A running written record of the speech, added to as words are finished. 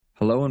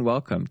Hello and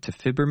welcome to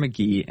Fibber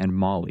McGee and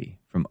Molly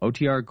from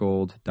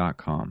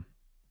OTRGold.com.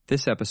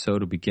 This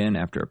episode will begin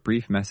after a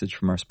brief message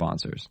from our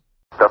sponsors.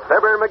 The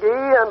Fibber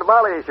McGee and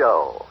Molly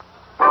Show.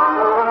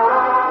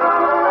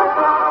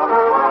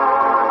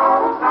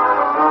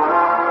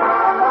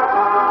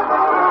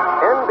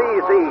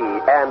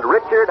 NBC and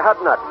Richard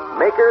Hudnut,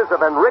 makers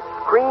of Enriched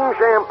Cream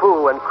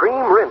Shampoo and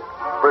Cream Rinse,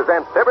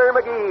 present Fibber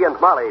McGee and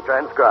Molly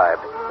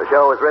transcribed. The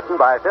show is written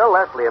by Phil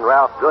Leslie and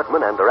Ralph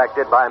Goodman and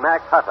directed by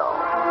Max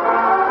Hutto.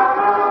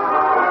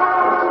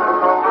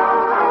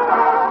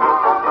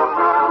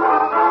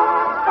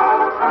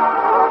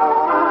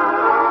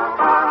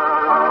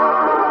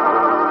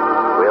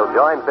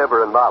 Join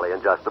Fibber and Molly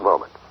in just a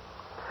moment.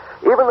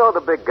 Even though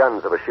the big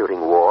guns of a shooting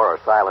war are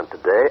silent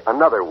today,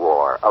 another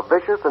war, a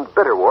vicious and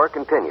bitter war,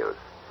 continues.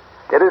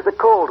 It is the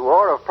Cold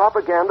War of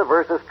propaganda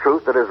versus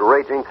truth that is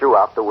raging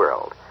throughout the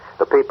world.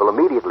 The people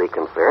immediately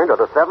concerned are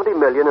the 70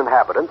 million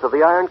inhabitants of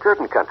the Iron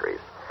Curtain countries.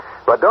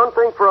 But don't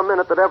think for a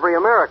minute that every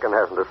American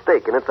hasn't a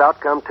stake in its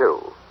outcome,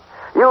 too.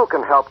 You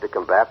can help to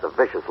combat the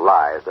vicious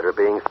lies that are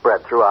being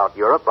spread throughout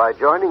Europe by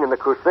joining in the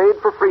Crusade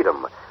for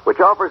Freedom, which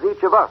offers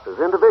each of us as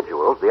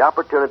individuals the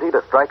opportunity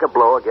to strike a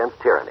blow against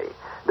tyranny.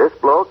 This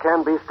blow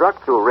can be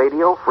struck through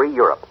Radio Free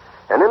Europe,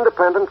 an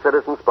independent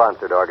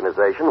citizen-sponsored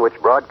organization which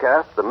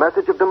broadcasts the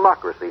message of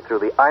democracy through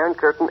the Iron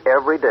Curtain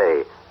every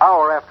day,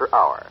 hour after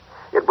hour.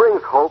 It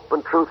brings hope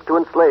and truth to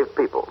enslaved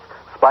peoples,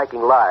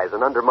 spiking lies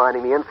and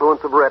undermining the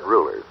influence of red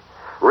rulers.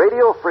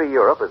 Radio Free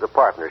Europe is a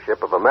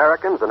partnership of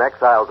Americans and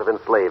exiles of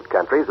enslaved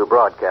countries who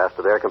broadcast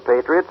to their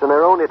compatriots in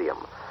their own idiom.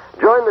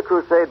 Join the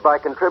crusade by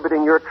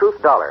contributing your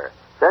truth dollar.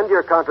 Send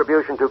your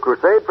contribution to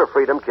Crusade for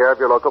Freedom, care of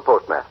your local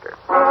postmaster.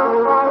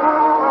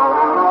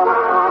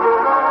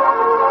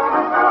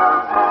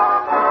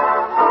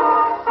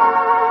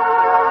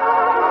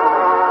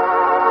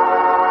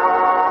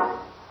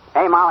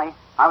 Hey, Molly.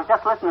 I was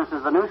just listening to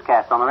the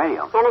newscast on the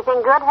radio.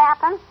 Anything good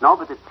happen? No,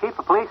 but the chief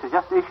of police has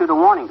just issued a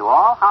warning to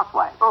all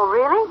housewives. Oh,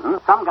 really?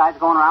 Some guy's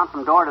going around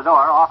from door to door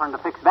offering to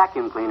fix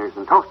vacuum cleaners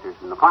and toasters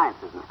and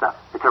appliances and stuff.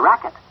 It's a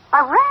racket.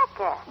 A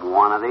racket?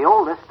 One of the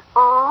oldest.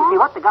 Oh? You see,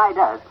 what the guy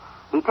does,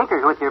 he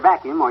tinkers with your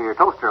vacuum or your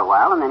toaster a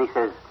while, and then he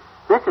says,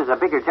 "This is a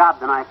bigger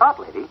job than I thought,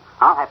 lady.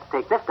 I'll have to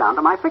take this down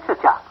to my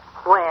fix-it shop."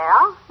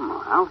 Well,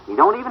 he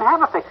don't even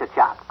have a fix-it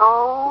shop.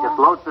 Oh? He just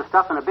loads the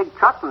stuff in a big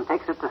truck and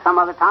takes it to some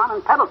other town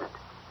and peddles it.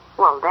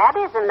 Well, that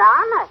isn't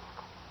honest.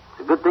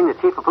 It's a good thing the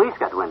chief of police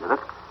got wind of it.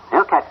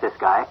 They'll catch this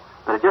guy,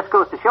 but it just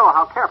goes to show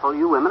how careful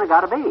you women have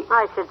got to be.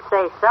 I should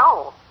say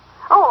so.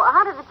 Oh,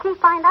 how did the chief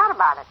find out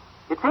about it?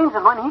 It seems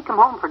that when he came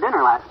home for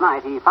dinner last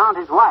night, he found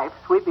his wife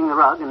sweeping the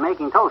rug and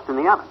making toast in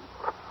the oven.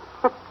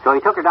 So he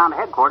took her down to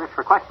headquarters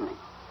for questioning.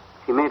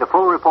 She made a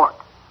full report.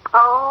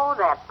 Oh,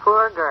 that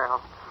poor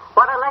girl.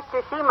 What a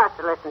lecture she must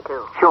have listened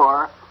to.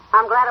 Sure.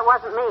 I'm glad it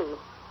wasn't me.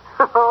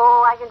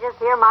 Oh, I can just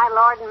hear my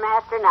lord and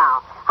master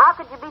now. How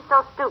could you be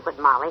so stupid,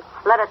 Molly?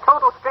 Let a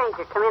total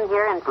stranger come in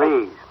here and...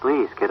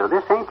 Please, kiddo,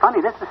 this ain't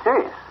funny. This is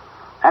serious.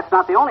 That's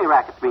not the only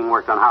racket being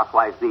worked on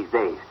housewives these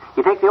days.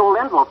 You take the old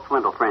envelope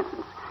swindle, for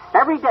instance.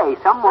 Every day,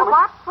 some woman... The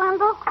what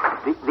swindle?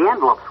 The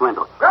envelope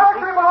swindle.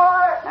 Grocery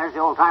boy! There's the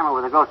old-timer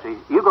with the groceries.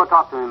 You go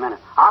talk to him a minute.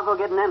 I'll go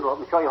get an envelope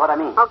and show you what I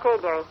mean. Okay,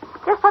 dearie.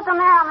 Just put them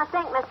there on the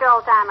sink, Mr.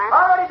 Oldtimer.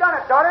 Already done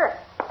it, daughter.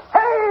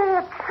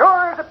 Hey, it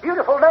sure is a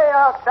beautiful day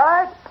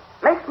outside.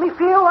 Makes me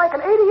feel like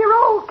an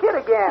 80-year-old kid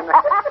again.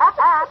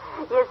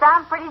 You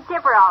sound pretty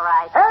chipper, all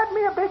right. Had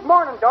me a big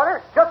morning,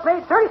 daughter. Just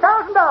made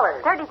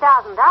 $30,000.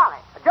 $30,000.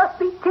 Just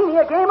beat Teeny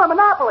a game of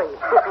Monopoly.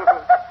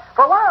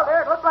 For a while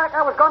there, it looked like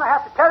I was going to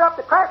have to tear up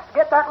the tracks to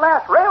get that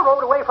last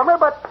railroad away from her,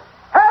 but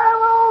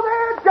hello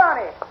there,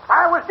 Johnny.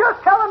 I was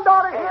just telling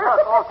daughter here...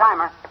 Look,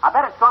 old-timer, I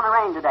bet it's going to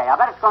rain today. I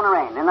bet it's going to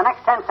rain in the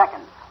next 10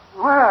 seconds.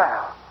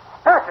 Well,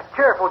 that's a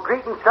cheerful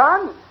greeting,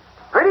 son.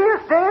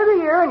 Prettiest day of the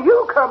year, and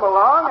you come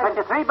along I bet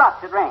you $3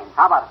 it rains.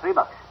 How about it, $3?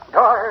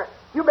 Daughter,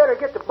 you better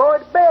get the boy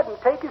to bed and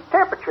take his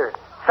temperature.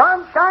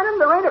 Sun's shining,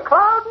 there ain't a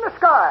cloud in the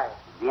sky.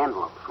 The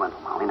envelope swindle,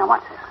 Molly. Now,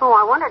 watch this. Oh,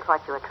 I wondered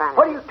what you were trying to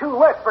What are you two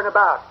whispering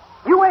about?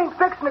 You ain't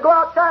fixing to go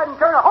outside and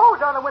turn a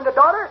hose on the window,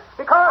 daughter,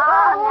 because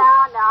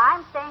no, I'm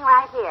staying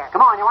right here.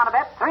 Come on, you want to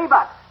bet? $3.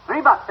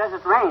 $3 says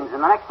it rains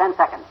in the next 10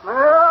 seconds.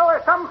 Well,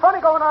 there's something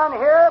funny going on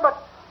here, but...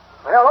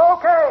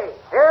 Well, okay.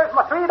 Here's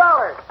my $3.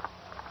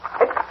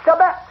 It's a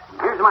bet.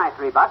 Here's my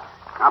 $3.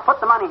 Now put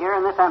the money here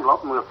in this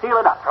envelope and we'll seal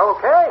it up.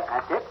 Okay.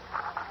 That's it.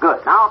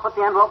 Good. Now I'll put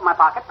the envelope in my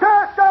pocket.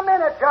 Just a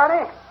minute,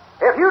 Johnny.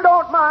 If you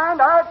don't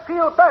mind, I'd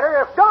feel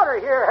better if daughter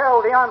here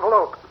held the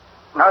envelope.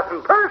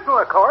 Nothing personal,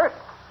 of course.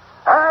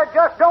 I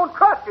just don't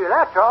trust you,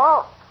 that's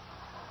all.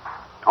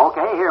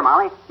 Okay, here,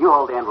 Molly. You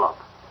hold the envelope.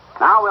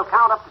 Now we'll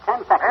count up to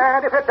 10 seconds.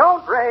 And if it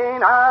don't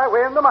rain, I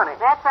win the money.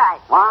 That's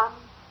right. 1,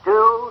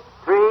 2,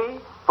 3,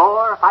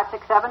 4, 5,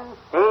 6, 7,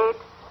 8,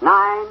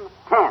 9,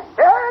 10.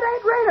 Yeah, it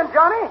ain't raining,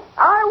 Johnny.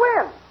 I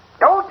win.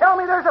 Don't tell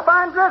me there's a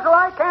fine drizzle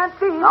I can't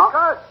see No,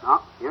 because... no,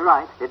 you're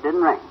right. It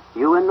didn't rain.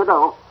 You win the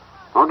dough.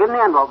 Well, give him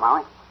the envelope,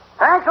 Molly.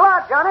 Thanks a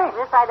lot, Johnny.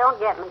 This I don't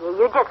get, McGee.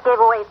 You just gave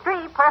away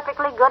 $3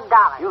 perfectly good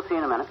dollars. You'll see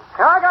in a minute.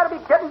 Well, I got to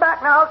be getting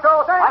back now,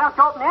 so thanks. Why don't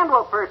you open the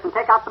envelope first and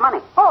take out the money?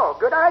 Oh,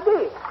 good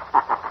idea.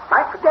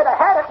 I forget I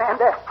had it,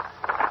 and...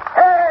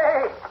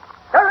 Hey,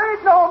 there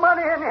ain't no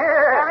money in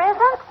here. There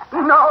isn't?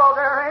 No,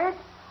 there ain't.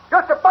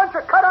 Just a bunch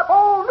of cut-up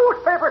old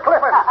newspaper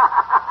clippings.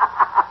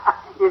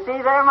 You see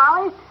there,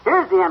 Molly?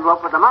 Here's the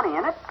envelope with the money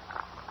in it.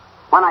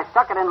 When I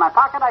stuck it in my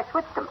pocket, I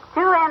switched them. 2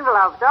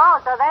 envelopes.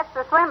 Oh, so that's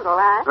the swindle,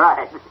 huh?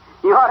 Right.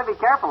 You ought to be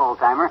careful,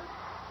 old-timer.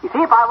 You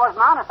see, if I wasn't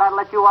honest, I'd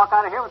let you walk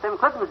out of here with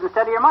them clippings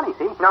instead of your money,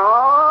 see?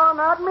 No,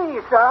 not me,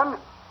 son.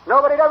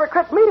 Nobody'd ever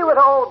trick me with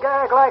an old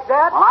gag like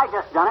that. Well, I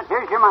just done it.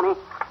 Here's your money.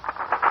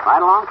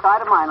 Right alongside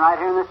of mine, right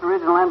here in this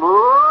original envelope.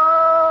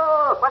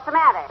 Whoa! What's the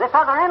matter? This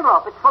other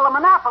envelope, it's full of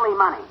Monopoly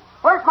money.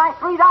 Where's my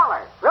 $3?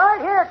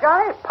 Right here,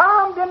 Johnny,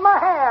 palmed in my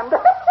hand.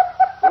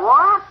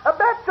 What? A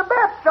bet's a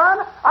bet,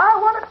 son. I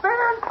want it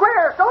fair and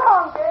square. So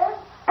long, kid.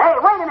 Hey,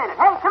 wait a minute.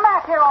 Hey, come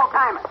back here,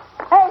 old-timer.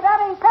 Hey,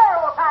 that ain't fair,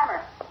 old-timer.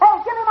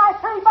 Hey, give me my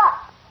 $3.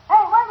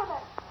 Hey, wait a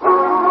minute.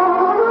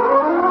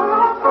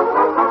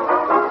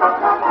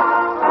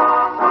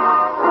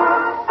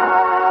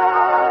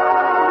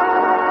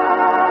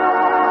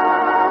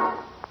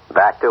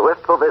 Back to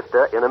Wistful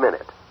Vista in a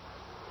minute.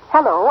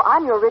 Hello,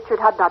 I'm your Richard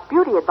Hudnut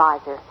beauty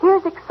advisor.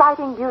 Here's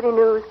exciting beauty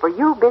news for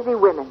you busy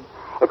women.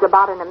 It's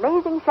about an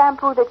amazing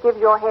shampoo that gives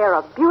your hair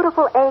a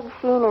beautiful egg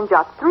sheen in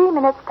just 3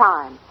 minutes'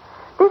 time.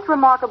 This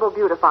remarkable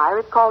beautifier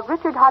is called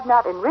Richard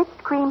Hudnut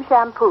Enriched Cream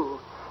Shampoo.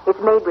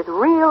 It's made with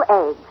real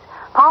eggs,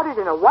 powdered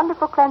in a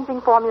wonderful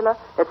cleansing formula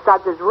that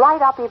suds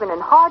right up even in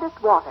hardest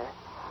water.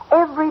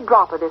 Every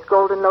drop of this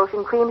golden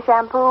lotion cream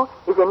shampoo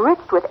is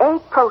enriched with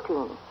egg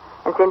protein.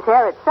 And since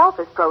hair itself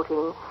is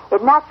protein,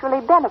 it naturally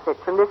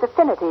benefits from this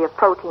affinity of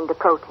protein to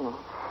protein.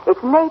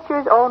 It's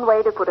nature's own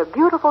way to put a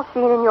beautiful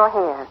sheen in your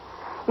hair.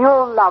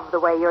 You'll love the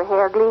way your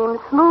hair gleams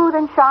smooth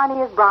and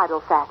shiny as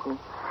bridal satin.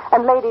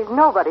 And ladies,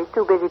 nobody's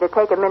too busy to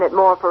take a minute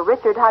more for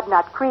Richard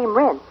Hudnut Cream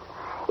Rinse.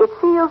 It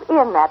seals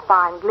in that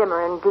fine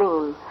glimmer and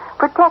gleam,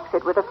 protects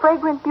it with a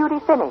fragrant beauty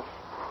finish.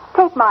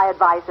 Take my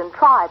advice and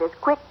try this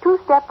quick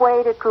 2-step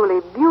way to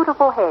truly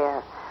beautiful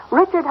hair.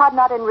 Richard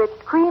Hudnut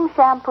Enriched Cream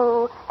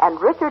Shampoo and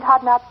Richard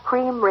Hudnut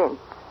Cream Rinse.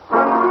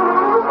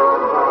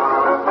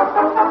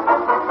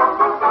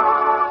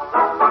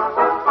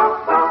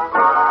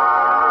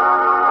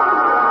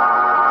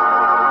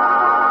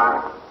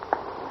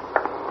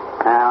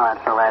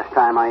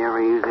 Time I ever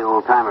used the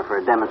old-timer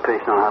for a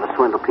demonstration on how to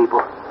swindle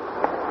people.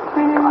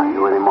 I'll be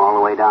with him all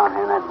the way down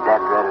here in that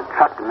dead-dreaded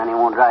truck, and then he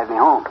won't drive me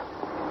home.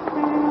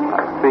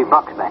 $3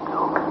 back,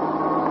 though.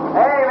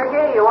 Hey,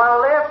 McGee, you want a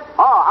lift?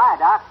 Oh, hi,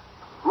 Doc.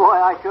 Boy,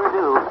 I sure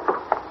do.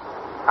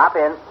 Hop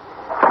in.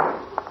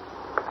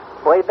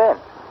 Where you been?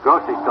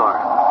 Grocery store.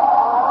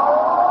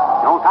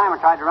 The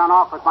old-timer tried to run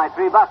off with my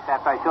 $3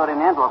 after I showed him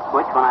the envelope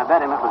switch when I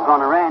bet him it was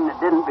going to rain.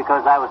 It didn't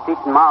because I was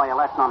teaching Molly a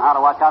lesson on how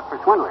to watch out for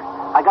swindlers.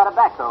 I got it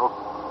back, though.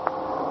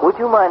 Would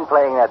you mind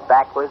playing that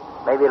backwards?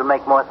 Maybe it'll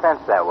make more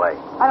sense that way.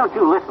 Why don't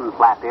you listen,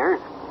 flap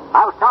ears?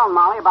 I was telling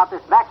Molly about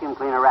this vacuum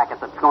cleaner racket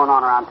that's going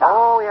on around town.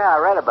 Oh, yeah, I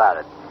read about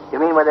it. You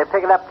mean where they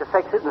pick it up to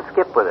fix it and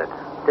skip with it?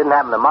 Didn't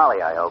happen to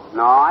Molly, I hope.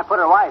 No, I put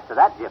her wise to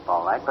that jip,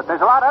 all right. But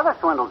there's a lot of other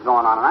swindles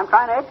going on, and I'm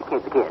trying to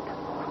educate the kid.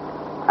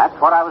 That's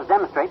what I was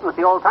demonstrating with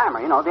the old-timer,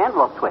 you know, the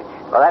envelope switch.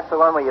 Well, that's the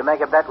one where you make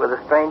a bet with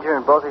a stranger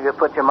and both of you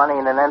put your money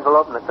in an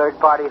envelope and the third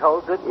party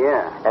holds it?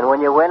 Yeah. And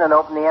when you win and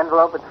open the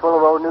envelope, it's full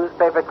of old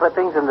newspaper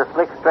clippings and the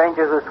slick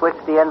stranger who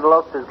switched the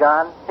envelopes is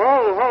gone?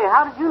 Hey,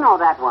 how did you know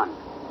that one?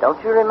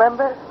 Don't you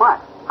remember?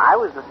 What? I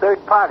was the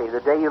third party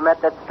the day you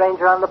met that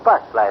stranger on the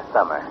bus last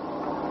summer.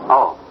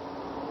 Oh.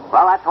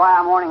 Well, that's why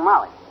I'm warning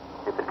Molly.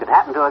 If it could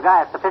happen to a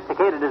guy as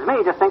sophisticated as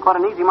me, just think what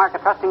an easy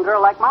market trusting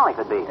girl like Molly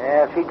could be.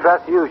 Yeah, if she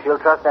trusts you, she'll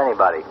trust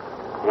anybody.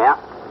 Yeah.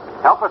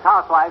 Helpless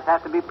housewives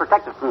have to be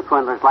protected from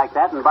swindlers like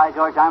that, and by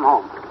George, I'm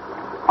home.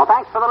 Well,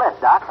 thanks for the lift,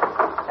 Doc.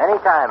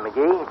 Anytime,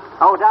 McGee.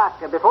 Oh, Doc,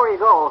 before you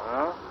go,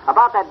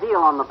 about that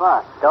deal on the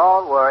bus.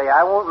 Don't worry,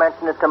 I won't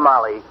mention it to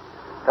Molly.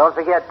 Don't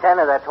forget 10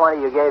 of that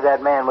 20 you gave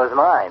that man was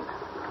mine.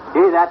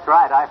 Gee, that's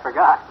right, I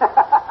forgot.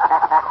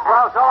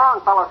 Well, so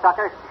long, fellow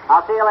sucker.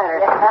 I'll see you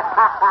later.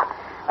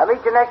 I'll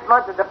meet you next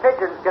month at the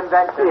Pigeons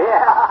Convention.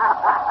 Yeah.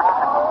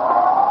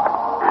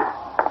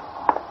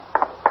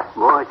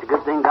 Boy, it's a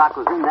good thing Doc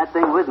was in that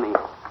thing with me.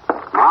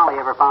 Molly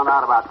ever found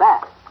out about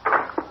that.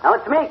 Now,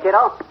 it's me,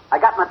 kiddo. I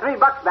got my $3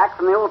 back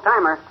from the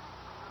old-timer.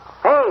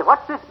 Hey,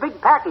 what's this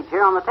big package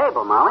here on the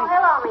table, Molly? Oh,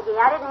 hello, McGee.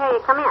 I didn't hear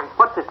you come in.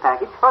 What's this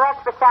package? Well,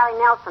 that's for Sally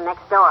Nelson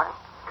next door.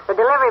 The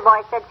delivery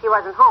boy said she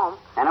wasn't home.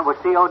 And it was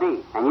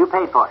COD, and you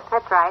paid for it.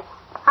 That's right.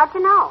 How'd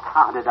you know?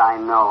 How did I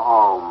know?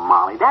 Oh,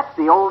 Molly, that's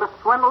the oldest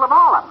swindle of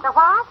all of them. The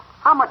what?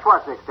 How much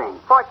was this thing?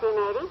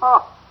 $14.80.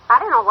 Oh. I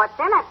don't know what's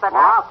in it, but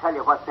Well, I'll tell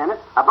you what's in it.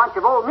 A bunch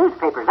of old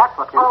newspapers, that's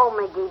what's in it. Oh,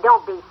 McGee,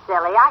 don't be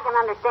silly. I can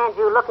understand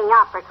you looking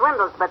out for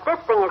swindles, but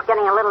this thing is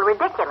getting a little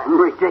ridiculous.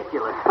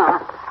 Ridiculous, huh?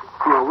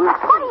 Well, we'll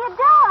What are you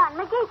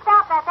doing? McGee,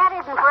 stop that.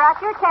 That isn't for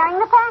us. You're carrying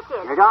the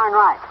package. You're darn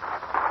right.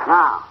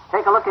 Now,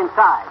 take a look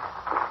inside.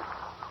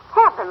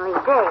 Heavenly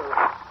days.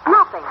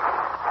 Nothing.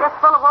 just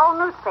full of old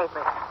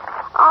newspapers.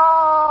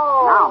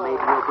 Oh. Now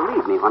maybe you'll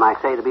believe me when I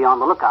say to be on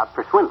the lookout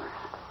for swindlers.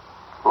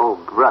 Oh,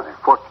 brother,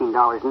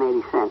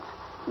 $14.80.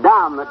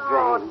 Down the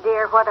drain. Oh,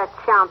 dear, what a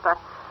chomper.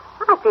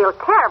 I feel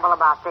terrible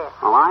about this.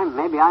 Well,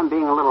 maybe I'm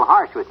being a little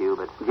harsh with you,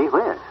 but gee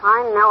whiz. I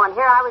know, and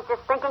here I was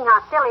just thinking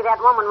how silly that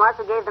woman was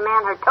who gave the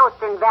man her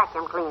toaster and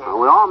vacuum cleaner. Well,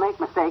 we all make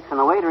mistakes, and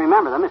the way to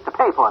remember them is to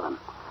pay for them.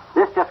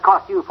 This just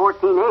cost you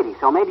 $14.80,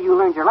 so maybe you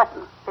learned your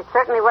lesson. It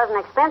certainly was an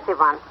expensive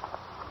one.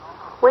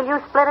 Will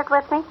you split it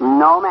with me?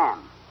 No, ma'am.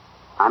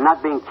 I'm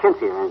not being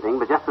chintzy or anything,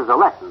 but just as a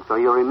lesson, so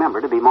you'll remember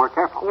to be more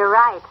careful. You're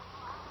right.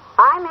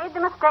 I made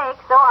the mistake,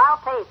 so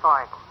I'll pay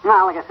for it.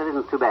 Well, I guess it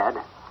isn't too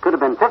bad. Could have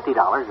been $50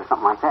 or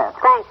something like that.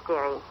 Thanks,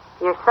 dearie.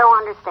 You're so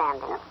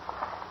understanding. Yeah.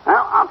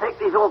 Well, I'll take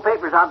these old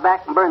papers out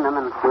back and burn them,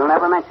 and we'll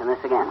never mention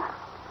this again.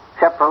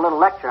 Except for a little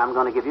lecture I'm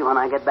going to give you when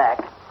I get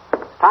back.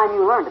 Time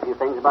you learned a few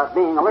things about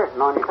being alert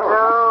and on your toes.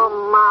 Oh,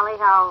 Molly,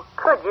 how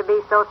could you be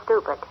so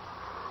stupid?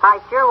 I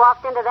sure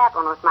walked into that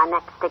one with my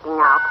neck sticking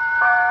out.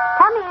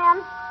 Come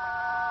in.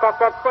 That's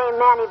that same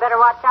man. You better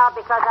watch out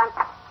because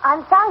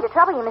I'm sorry to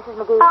trouble you, Mrs.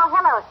 McGee. Oh,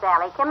 hello,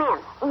 Sally. Come in.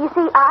 You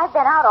see, I've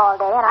been out all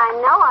day, and I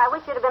know. I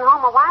wish you'd have been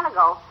home a while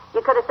ago.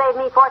 You could have saved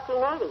me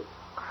 $14.80.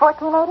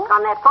 $14.80?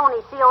 On that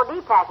phony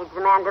COD package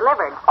the man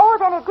delivered. Oh,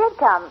 then it did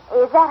come.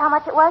 Is that how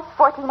much it was,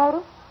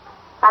 $14.80?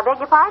 I beg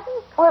your pardon?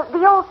 Well, the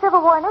old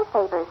Civil War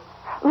newspapers.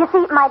 You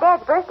see, my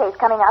dad's birthday's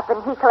coming up,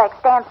 and he collects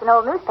stamps and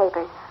old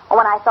newspapers.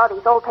 When I saw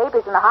these old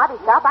papers in the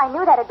hobby shop, I knew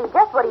that'd be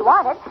just what he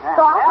wanted.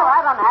 So well,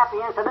 that unhappy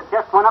incident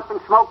just went up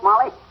in smoke,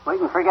 Molly. We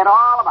can forget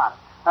all about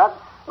it.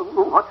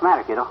 What's the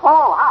matter, kiddo?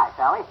 Oh, hi,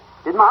 Sally.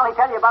 Did Molly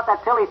tell you about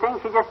that silly thing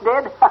she just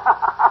did?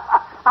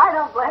 I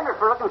don't blame her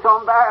for looking so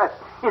embarrassed.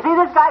 You see,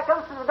 this guy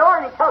comes to the door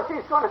and he tells you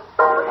he's going to...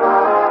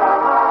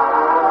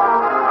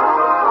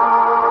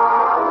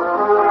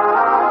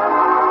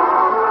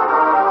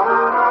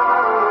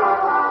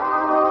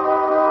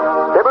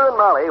 Fibber and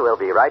Molly will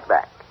be right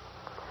back.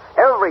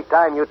 Every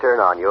time you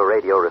turn on your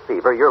radio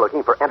receiver, you're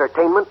looking for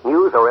entertainment,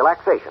 news, or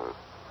relaxation.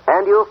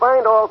 And you'll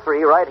find all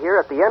three right here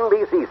at the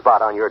NBC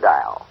spot on your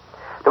dial.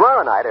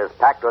 Tomorrow night is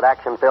packed with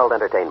action-filled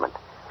entertainment.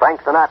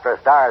 Frank Sinatra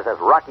stars as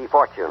Rocky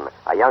Fortune,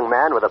 a young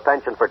man with a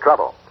penchant for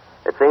trouble.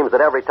 It seems that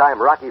every time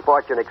Rocky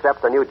Fortune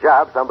accepts a new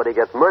job, somebody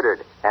gets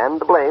murdered,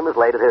 and the blame is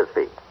laid at his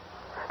feet.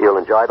 You'll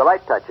enjoy the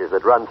light touches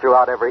that run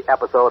throughout every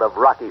episode of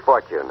Rocky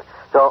Fortune.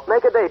 So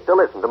make a date to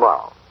listen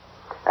tomorrow.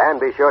 And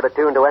be sure to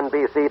tune to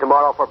NBC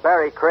tomorrow for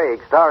Barry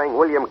Craig, starring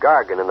William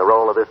Gargan in the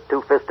role of this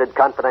two-fisted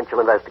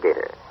confidential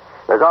investigator.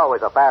 There's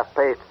always a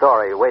fast-paced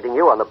story awaiting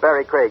you on the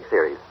Barry Craig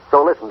series,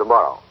 so listen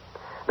tomorrow.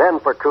 Then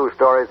for true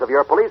stories of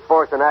your police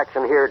force in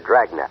action, hear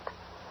Dragnet.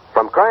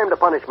 From crime to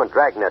punishment,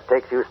 Dragnet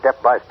takes you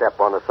step by step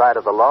on the side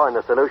of the law in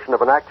the solution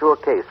of an actual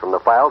case from the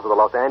files of the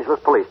Los Angeles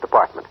Police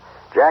Department.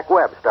 Jack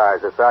Webb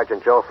stars as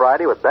Sergeant Joe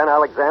Friday with Ben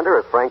Alexander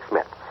as Frank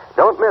Smith.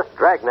 Don't miss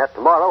Dragnet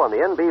tomorrow on the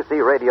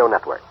NBC Radio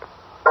Network.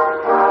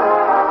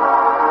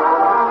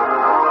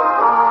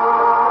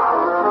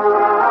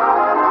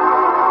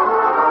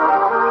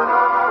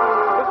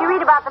 Did you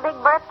read about the big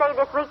birthday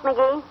this week,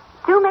 McGee?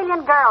 2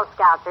 million Girl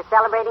Scouts are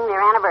celebrating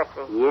their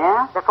anniversary.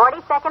 Yeah? The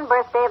 42nd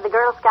birthday of the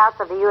Girl Scouts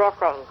of the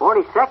USA.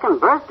 42nd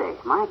birthday?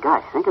 My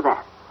gosh, think of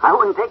that. I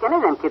wouldn't take any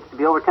of them kids to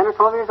be over 10 or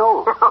 12 years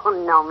old. Oh,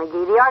 no,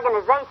 McGee. The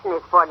organization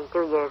is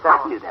 42 years old.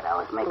 I knew that I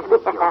was making a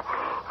joke.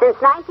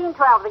 Since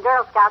 1912, the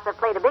Girl Scouts have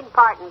played a big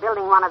part in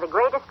building one of the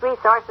greatest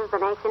resources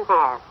the nation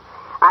has.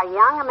 Our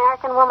young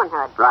American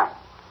womanhood. Right.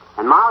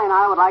 And Molly and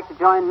I would like to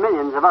join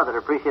millions of other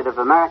appreciative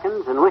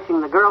Americans in wishing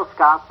the Girl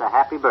Scouts a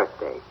happy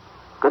birthday.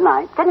 Good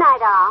night. Good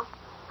night, all.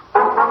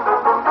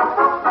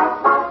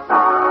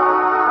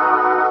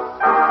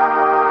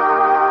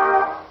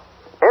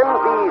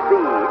 NBC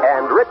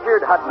and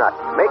Richard Hudnut,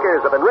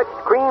 makers of enriched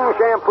cream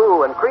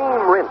shampoo and cream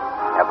rinse,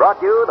 have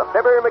brought you the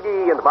Fibber,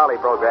 McGee, and Molly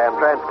program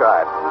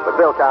transcribed. With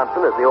Bill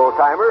Thompson as the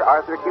old-timer,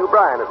 Arthur Q.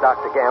 Bryan as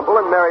Dr. Gamble,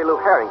 and Mary Lou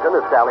Harrington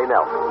as Sally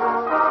Nelson.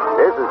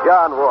 This is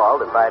John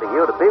Wald inviting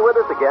you to be with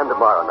us again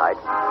tomorrow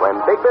night when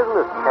big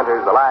business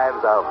enters the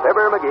lives of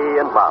Fibber, McGee,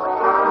 and Molly.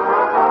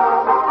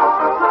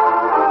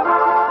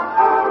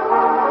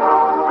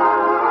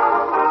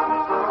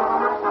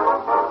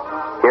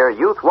 Hear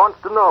Youth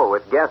Wants to Know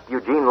with guest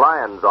Eugene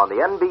Lyons on the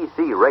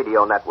NBC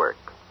Radio Network.